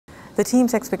The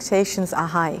team's expectations are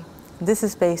high. This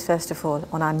is based, first of all,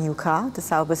 on our new car, the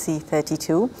Sauber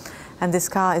C32, and this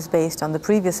car is based on the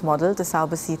previous model, the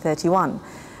Sauber C31.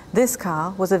 This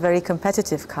car was a very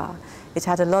competitive car. It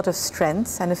had a lot of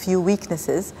strengths and a few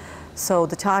weaknesses, so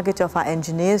the target of our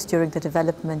engineers during the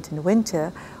development in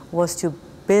winter was to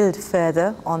build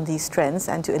further on these strengths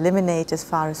and to eliminate as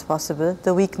far as possible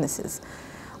the weaknesses.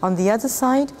 On the other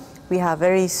side, we have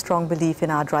very strong belief in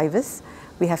our drivers.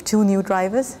 We have two new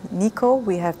drivers. Nico,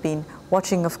 we have been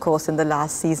watching, of course, in the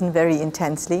last season very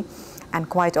intensely, and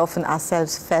quite often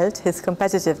ourselves felt his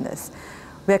competitiveness.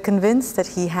 We are convinced that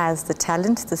he has the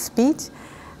talent, the speed,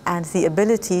 and the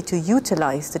ability to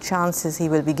utilize the chances he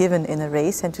will be given in a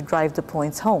race and to drive the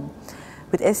points home.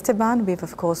 With Esteban, we've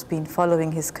of course been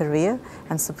following his career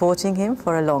and supporting him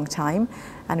for a long time,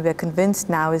 and we are convinced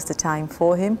now is the time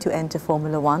for him to enter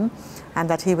Formula One and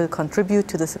that he will contribute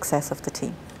to the success of the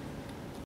team.